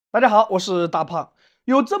大家好，我是大胖。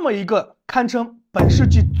有这么一个堪称本世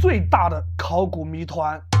纪最大的考古谜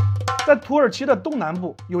团，在土耳其的东南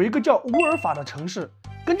部有一个叫乌尔法的城市。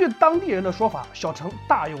根据当地人的说法，小城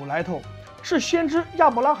大有来头，是先知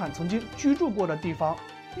亚伯拉罕曾经居住过的地方。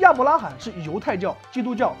亚伯拉罕是犹太教、基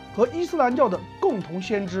督教和伊斯兰教的共同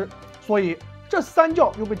先知，所以这三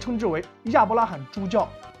教又被称之为亚伯拉罕诸教。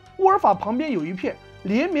乌尔法旁边有一片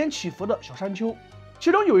连绵起伏的小山丘，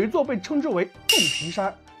其中有一座被称之为肚皮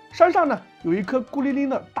山。山上呢有一棵孤零零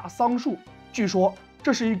的大桑树，据说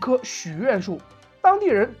这是一棵许愿树，当地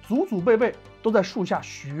人祖祖辈辈都在树下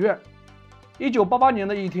许愿。1988年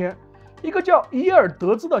的一天，一个叫伊尔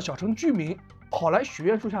德兹的小城居民跑来许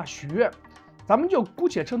愿树下许愿，咱们就姑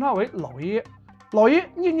且称他为老爷。老爷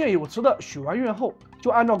念念有词的许完愿后，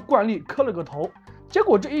就按照惯例磕了个头，结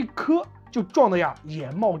果这一磕就撞得呀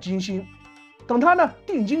眼冒金星。等他呢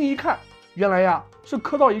定睛一看，原来呀是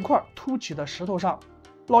磕到一块凸起的石头上。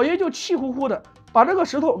老爷就气呼呼的把这个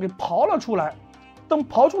石头给刨了出来，等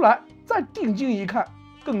刨出来再定睛一看，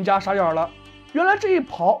更加傻眼了。原来这一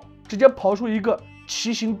刨直接刨出一个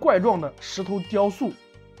奇形怪状的石头雕塑。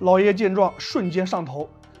老爷见状瞬间上头，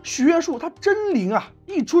许愿树它真灵啊，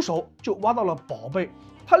一出手就挖到了宝贝。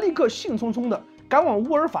他立刻兴冲冲的赶往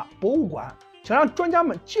乌尔法博物馆，想让专家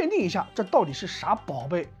们鉴定一下这到底是啥宝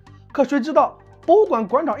贝。可谁知道博物馆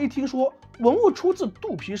馆长一听说文物出自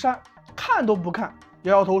肚皮山，看都不看，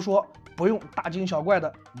摇摇头说不用大惊小怪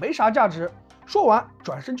的，没啥价值。说完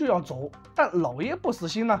转身就要走，但老爷不死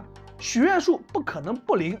心呢，许愿树不可能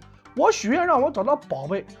不灵，我许愿让我找到宝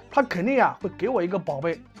贝，他肯定呀会给我一个宝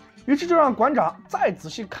贝。于是就让馆长再仔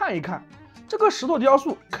细看一看，这个石头雕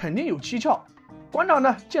塑肯定有蹊跷。馆长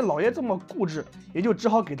呢见老爷这么固执，也就只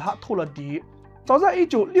好给他透了底。早在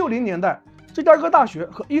1960年代，芝加哥大学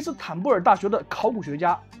和伊斯坦布尔大学的考古学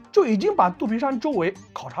家就已经把肚皮山周围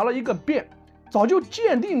考察了一个遍，早就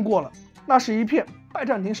鉴定过了，那是一片拜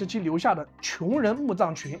占庭时期留下的穷人墓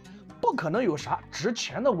葬群，不可能有啥值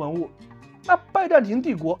钱的文物。那拜占庭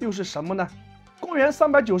帝国又是什么呢？公元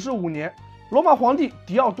395年，罗马皇帝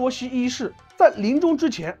狄奥多西一世在临终之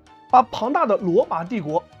前，把庞大的罗马帝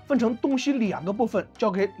国分成东西两个部分，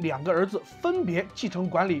交给两个儿子分别继承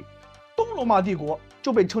管理。东罗马帝国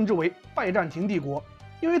就被称之为拜占庭帝国，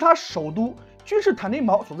因为它首都君士坦丁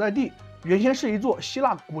堡所在地原先是一座希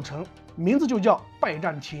腊古城，名字就叫拜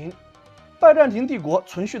占庭。拜占庭帝国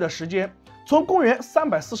存续的时间从公元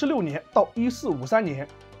346年到1453年，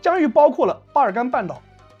疆域包括了巴尔干半岛、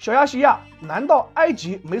小亚细亚、南到埃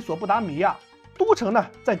及、美索不达米亚，都城呢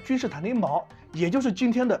在君士坦丁堡，也就是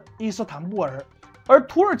今天的伊斯坦布尔。而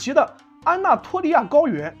土耳其的安纳托利亚高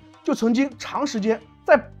原就曾经长时间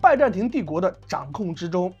在拜占庭帝国的掌控之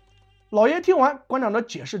中。老爷听完馆长的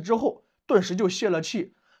解释之后，顿时就泄了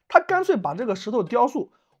气，他干脆把这个石头雕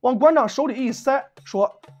塑往馆长手里一塞，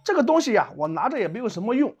说这个东西呀我拿着也没有什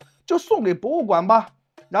么用，就送给博物馆吧。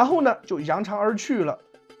然后呢就扬长而去了。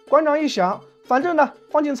馆长一想，反正呢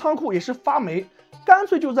放进仓库也是发霉，干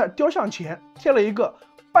脆就在雕像前贴了一个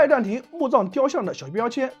拜占庭墓葬雕像的小标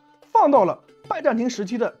签，放到了拜占庭时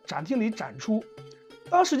期的展厅里展出。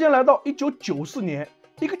当时间来到1994年，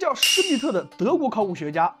一个叫施密特的德国考古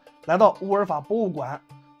学家来到乌尔法博物馆。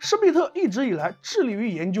施密特一直以来致力于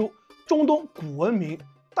研究中东古文明，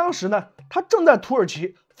当时呢他正在土耳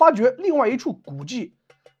其发掘另外一处古迹。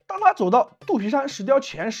当他走到肚皮山石雕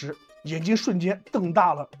前时，眼睛瞬间瞪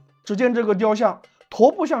大了。只见这个雕像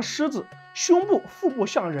头部像狮子，胸部腹部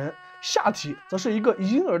像人，下体则是一个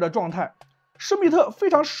婴儿的状态。施密特非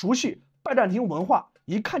常熟悉拜占庭文化，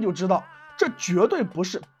一看就知道这绝对不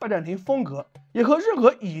是拜占庭风格，也和任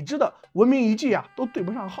何已知的文明遗迹都对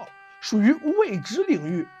不上号，属于未知领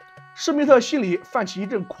域。施密特心里泛起一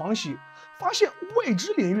阵狂喜，发现未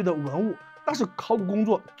知领域的文物，那是考古工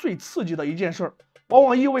作最刺激的一件事，往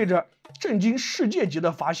往意味着震惊世界级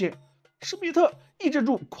的发现。施密特抑制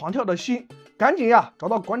住狂跳的心，赶紧找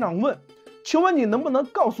到馆长问，请问你能不能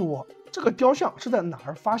告诉我这个雕像是在哪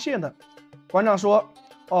儿发现的？馆长说，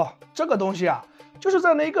哦，这个东西就是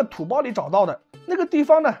在那一个土包里找到的，那个地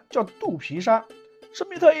方呢叫肚皮山。施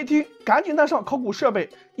密特一听，赶紧带上考古设备，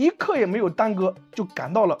一刻也没有耽搁，就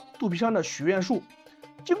赶到了肚皮山的许愿树。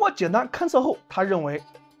经过简单勘测后，他认为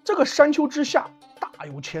这个山丘之下大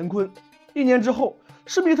有乾坤。1年之后，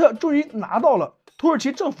施密特终于拿到了土耳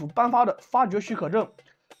其政府颁发的发掘许可证。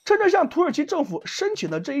趁着向土耳其政府申请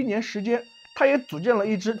的这1年时间，他也组建了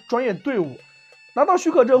一支专业队伍。拿到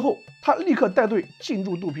许可证后，他立刻带队进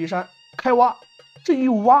驻肚皮山开挖。这一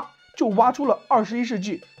挖就挖出了21世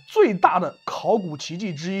纪最大的考古奇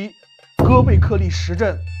迹之一——戈贝克利石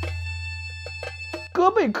阵。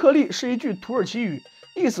戈贝克利是一句土耳其语，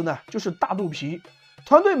意思呢就是大肚皮。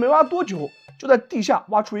团队没挖多久，就在地下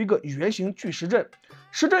挖出一个圆形巨石阵，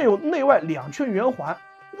石阵有内外2圈圆环，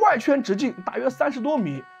外圈直径大约30多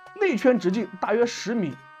米，内圈直径大约10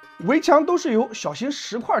米，围墙都是由小型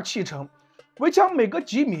石块砌成，围墙每隔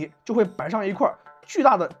几米就会摆上一块巨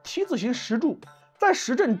大的 T 字形石柱，在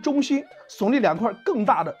石阵中心耸立2块更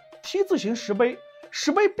大的 T 字形石碑，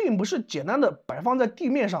石碑并不是简单的摆放在地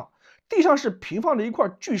面上，地上是平放着一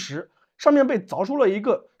块巨石，上面被凿出了一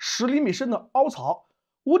个10厘米深的凹槽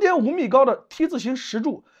，5.5米高的 T 字形石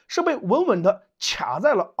柱是被稳稳地卡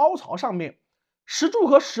在了凹槽上面。石柱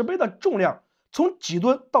和石碑的重量从几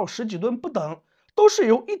吨到10几吨不等，都是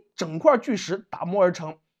由一整块巨石打磨而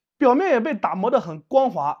成，表面也被打磨得很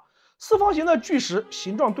光滑。四方形的巨石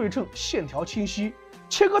形状对称，线条清晰，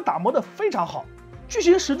切割打磨得非常好。巨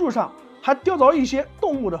型石柱上还雕凿一些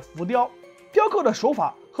动物的浮雕，雕刻的手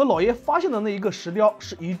法和老爷发现的那一个石雕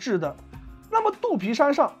是一致的。那么肚皮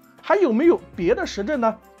山上还有没有别的石阵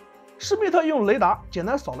呢？施密特用雷达简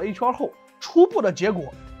单扫了一圈后，初步的结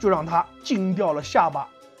果就让他惊掉了下巴。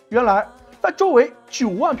原来在周围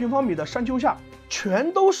9万平方米的山丘下，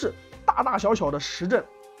全都是大大小小的石阵。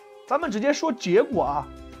咱们直接说结果啊，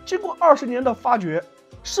经过20年的发掘，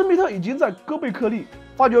施密特已经在哥贝克利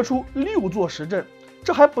发掘出6座石阵，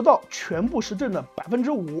这还不到全部石阵的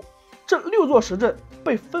5%。这6座石阵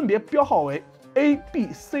被分别标号为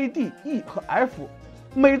A、B、C、D、E 和 F，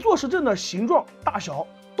 每座石阵的形状大小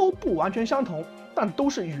都不完全相同，但都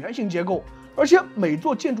是圆形结构，而且每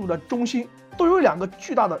座建筑的中心都有2个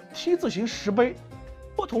巨大的 T 字形石碑。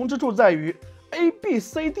不同之处在于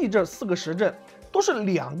A、B、C、D 这4个石阵都是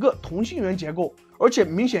2个同心圆结构，而且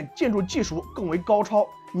明显建筑技术更为高超，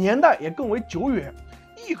年代也更为久远。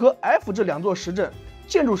E 和 F 这2座石阵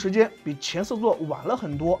建筑时间比前4座晚了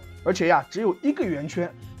很多，而且只有1个圆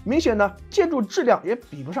圈，明显呢建筑质量也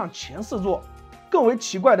比不上前4座。更为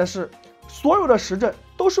奇怪的是，所有的石阵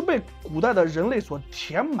都是被古代的人类所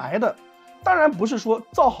填埋的，当然不是说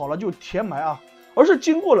造好了就填埋啊，而是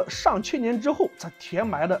经过了上千年之后才填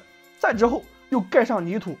埋的，再之后又盖上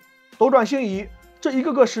泥土，斗转星移，这一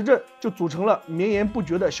个个石阵就组成了绵延不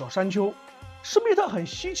绝的小山丘。施密特很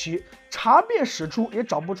稀奇，查遍史书也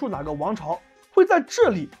找不出哪个王朝会在这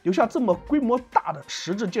里留下这么规模大的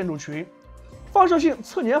石质建筑群。放射性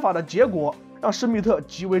测年法的结果让施密特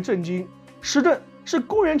极为震惊，石阵是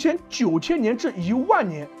公元前9000年至10000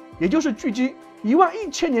年，也就是距今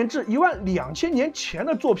11000年至12000年前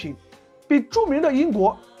的作品，比著名的英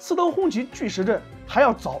国斯登轰奇巨石阵还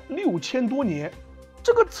要早6000多年。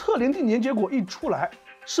这个测龄定年结果一出来，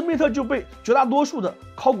施密特就被绝大多数的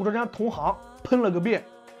考古专家同行喷了个遍。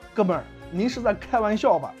哥们儿，您是在开玩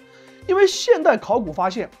笑吧？因为现代考古发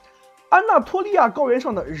现，安纳托利亚高原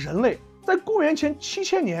上的人类在公元前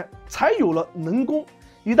7000年才有了能工，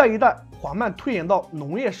一代一代缓慢推演到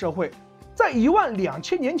农业社会。在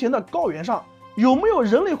12000年前的高原上，有没有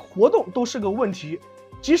人类活动都是个问题，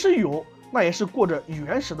即使有，那也是过着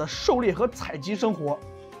原始的狩猎和采集生活。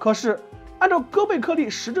可是按照哥贝克利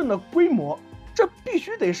石阵的规模，这必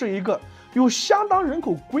须得是一个有相当人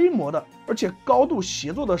口规模的，而且高度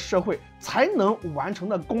协作的社会才能完成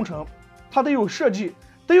的工程。它得有设计，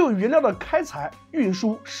得有原料的开采、运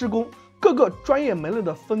输、施工，各个专业门类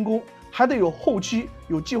的分工，还得有后期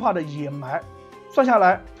有计划的掩埋。算下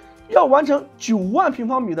来，要完成9万平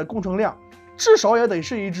方米的工程量，至少也得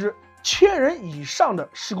是一支1000人以上的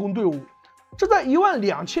施工队伍。这在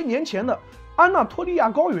12000年前的安纳托利亚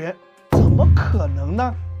高原怎么可能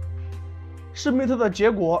呢？施密特的结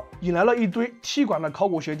果引来了一堆踢馆的考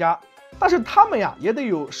古学家，但是他们也得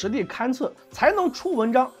有实地勘测，才能出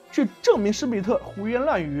文章去证明施密特胡言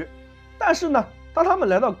乱语。但是呢，当他们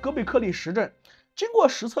来到哥贝克利石阵，经过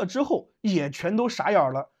实测之后，也全都傻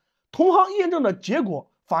眼了。同行验证的结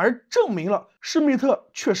果反而证明了施密特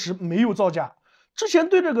确实没有造假，之前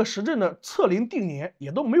对这个石阵的测龄定年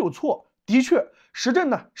也都没有错。的确，石阵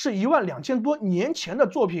呢是12000多年前的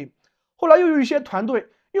作品。后来又有一些团队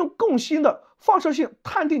用更新的放射性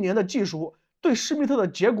碳定年的技术对施密特的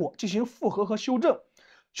结果进行复核和修正。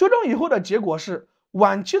修正以后的结果是，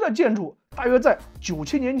晚期的建筑大约在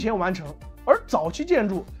9000年前完成，而早期建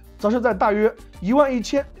筑则是在大约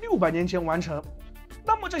11600年前完成。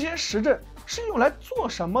那么这些石阵是用来做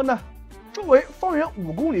什么呢？周围方圆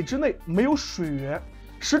5公里之内没有水源，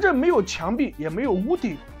石阵没有墙壁，也没有屋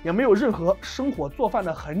顶，也没有任何生火做饭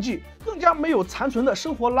的痕迹，更加没有残存的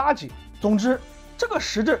生活垃圾。总之，这个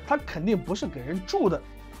石阵它肯定不是给人住的，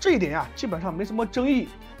这一点基本上没什么争议。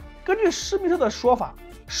根据施密特的说法，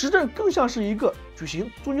石阵更像是一个举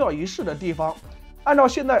行宗教仪式的地方。按照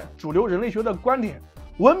现代主流人类学的观点，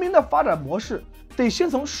文明的发展模式得先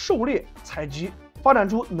从狩猎采集发展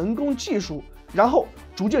出能工技术，然后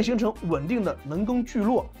逐渐形成稳定的农耕聚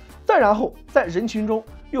落，再然后在人群中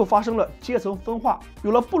又发生了阶层分化，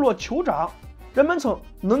有了部落酋长，人们从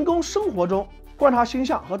农耕生活中观察星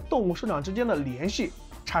象和动物生长之间的联系，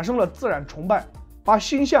产生了自然崇拜，把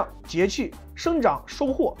星象、节气、生长、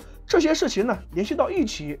收获这些事情呢联系到一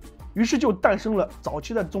起，于是就诞生了早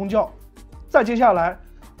期的宗教。再接下来，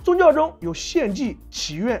宗教中有献祭、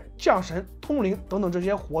祈愿、降神、通灵等等这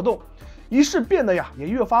些活动，仪式变得也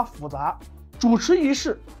越发复杂，主持仪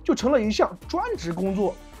式就成了一项专职工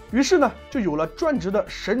作，于是呢就有了专职的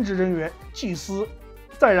神职人员祭司。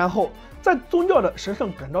再然后，在宗教的神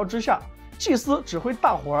圣感召之下，祭司指挥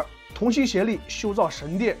大伙儿同心协力修造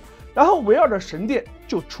神殿，然后围绕着神殿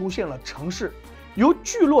就出现了城市，由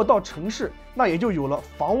聚落到城市，那也就有了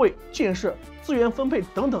防卫、建设、资源分配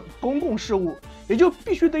等等公共事务，也就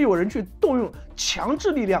必须得有人去动用强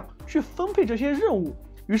制力量去分配这些任务，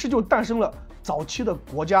于是就诞生了早期的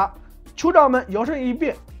国家，酋长们摇身一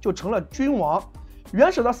变就成了君王，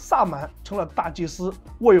原始的萨满成了大祭司，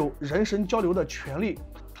握有人神交流的权利，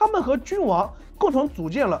他们和君王共同组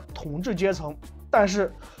建了统治阶层。但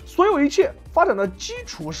是所有一切发展的基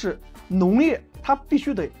础是农业，它必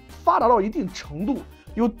须得发达到一定程度，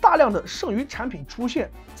有大量的剩余产品出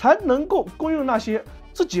现，才能够供应那些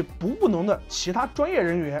自己不农的其他专业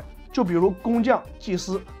人员，就比如工匠、祭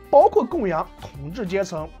司，包括供养统治阶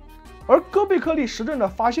层。而哥贝克利石阵的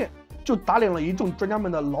发现就打脸了一众专家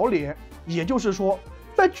们的老脸，也就是说，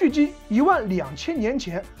在距今12000年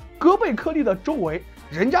前，哥贝克利的周围，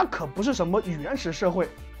人家可不是什么原始社会，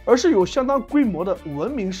而是有相当规模的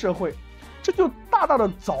文明社会，这就大大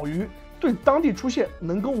的早于对当地出现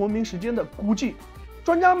农耕文明时间的估计。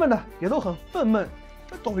专家们呢也都很愤懑，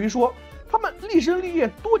这等于说他们立身立业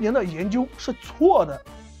多年的研究是错的。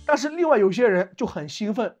但是另外有些人就很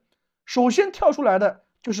兴奋，首先跳出来的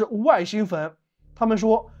就是外星粉，他们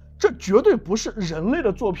说这绝对不是人类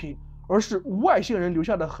的作品，而是外星人留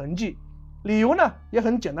下的痕迹。理由呢也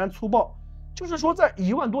很简单粗暴，就是说在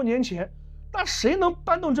1万多年前，那谁能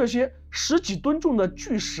搬动这些10几吨重的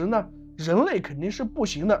巨石呢？人类肯定是不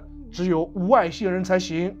行的，只有外星人才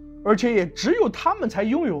行，而且也只有他们才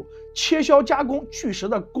拥有切削加工巨石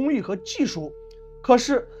的工艺和技术。可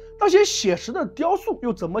是那些写实的雕塑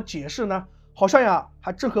又怎么解释呢？好像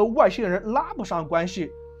还真和外星人拉不上关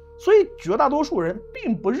系，所以绝大多数人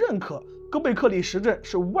并不认可哥贝克利石阵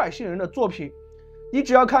是外星人的作品。你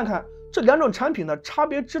只要看看这两种产品的差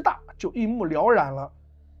别之大，就一目了然了。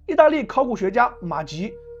意大利考古学家马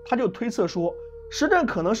吉他就推测说，石阵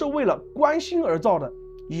可能是为了观星而造的，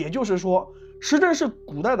也就是说，石阵是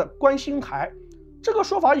古代的观星台。这个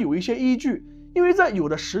说法有一些依据，因为在有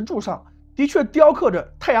的石柱上的确雕刻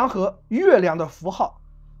着太阳和月亮的符号。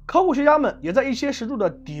考古学家们也在一些石柱的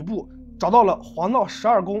底部找到了黄道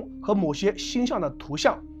12宫和某些星象的图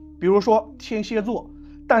像，比如说天蝎座。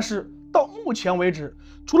但是到目前为止，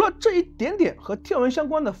除了这一点点和天文相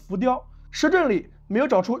关的浮雕，石阵里没有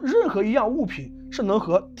找出任何一样物品是能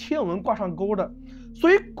和天文挂上钩的，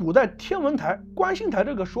所以古代天文台、观星台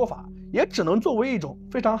这个说法也只能作为一种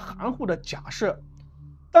非常含糊的假设。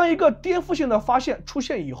当一个颠覆性的发现出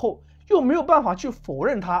现以后，又没有办法去否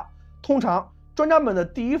认它，通常专家们的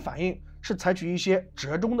第一反应是采取一些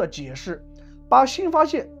折中的解释，把新发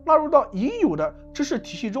现纳入到已有的知识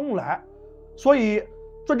体系中来。所以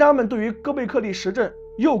专家们对于哥贝克利石阵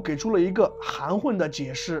又给出了一个含混的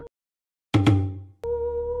解释。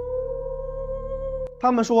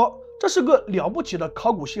他们说这是个了不起的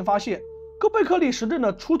考古新发现，哥贝克利石阵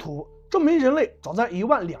的出土证明人类早在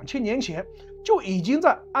12000年前就已经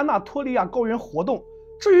在安纳托利亚高原活动。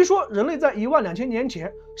至于说人类在12000年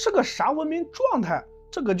前是个啥文明状态，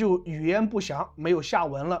这个就语焉不详，没有下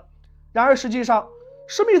文了。然而实际上，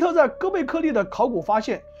施密特在哥贝克利的考古发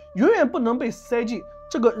现远远不能被塞进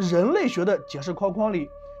这个人类学的解释框框里，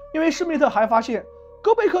因为施密特还发现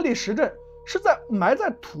哥贝克利石阵是在埋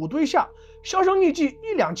在土堆下销声匿迹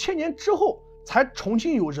1-2千年之后，才重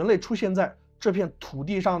新有人类出现在这片土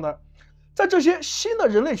地上的。在这些新的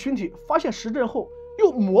人类群体发现石阵后，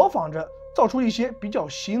又模仿着造出一些比较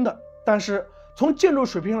新的，但是从建筑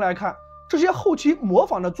水平来看，这些后期模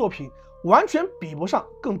仿的作品完全比不上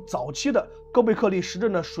更早期的哥贝克利石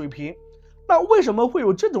阵的水平。那为什么会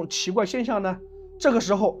有这种奇怪现象呢？这个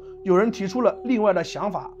时候有人提出了另外的想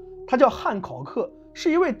法，他叫汉考克，是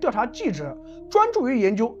一位调查记者，专注于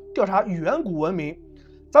研究调查远古文明。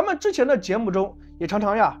咱们之前的节目中也常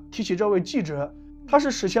常提起这位记者，他是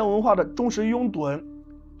史前文化的忠实拥趸。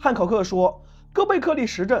汉考克说，哥贝克利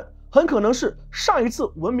石阵很可能是上一次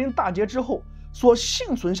文明大劫之后所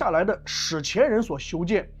幸存下来的史前人所修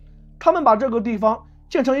建，他们把这个地方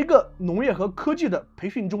建成一个农业和科技的培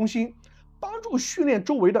训中心，帮助训练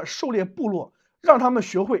周围的狩猎部落，让他们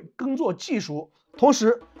学会耕作技术，同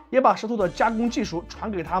时也把石头的加工技术传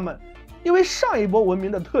给他们。因为上一波文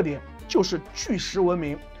明的特点就是巨石文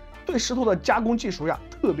明，对石头的加工技术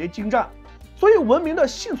特别精湛，所以文明的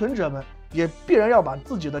幸存者们也必然要把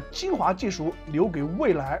自己的精华技术留给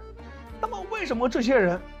未来。那么为什么这些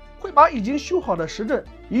人会把已经修好的石阵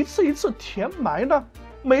一次一次填埋呢？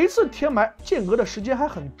每一次填埋间隔的时间还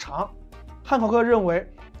很长。汉考克认为，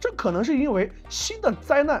这可能是因为新的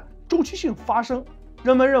灾难周期性发生。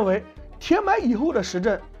人们认为，填埋以后的石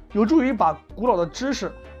阵有助于把古老的知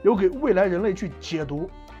识留给未来人类去解读，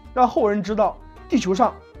让后人知道地球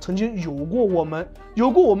上曾经有过我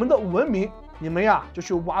们的文明，你们就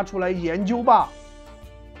去挖出来研究吧。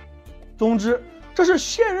总之，这是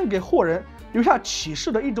先人给后人留下启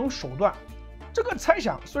示的一种手段。这个猜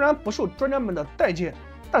想虽然不受专家们的待见，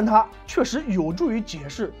但它确实有助于解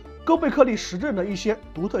释哥贝克利石阵的一些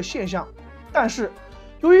独特现象。但是，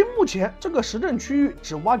由于目前这个石阵区域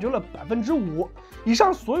只挖掘了5%，以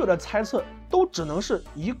上所有的猜测都只能是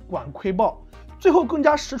以管窥豹，最后更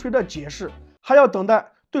加实锤的解释还要等待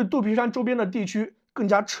对肚皮山周边的地区更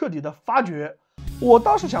加彻底的发掘。我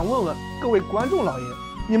倒是想问问各位观众老爷，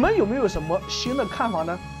你们有没有什么新的看法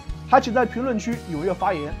呢？还请在评论区踊跃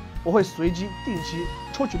发言，我会随机定期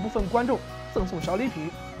抽取部分观众赠送小礼品。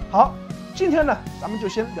好，今天呢咱们就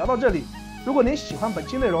先聊到这里。如果您喜欢本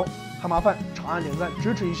期内容，还麻烦长按点赞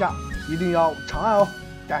支持一下，一定要长按哦，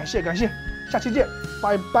感谢，下期见，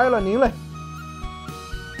拜拜了您嘞。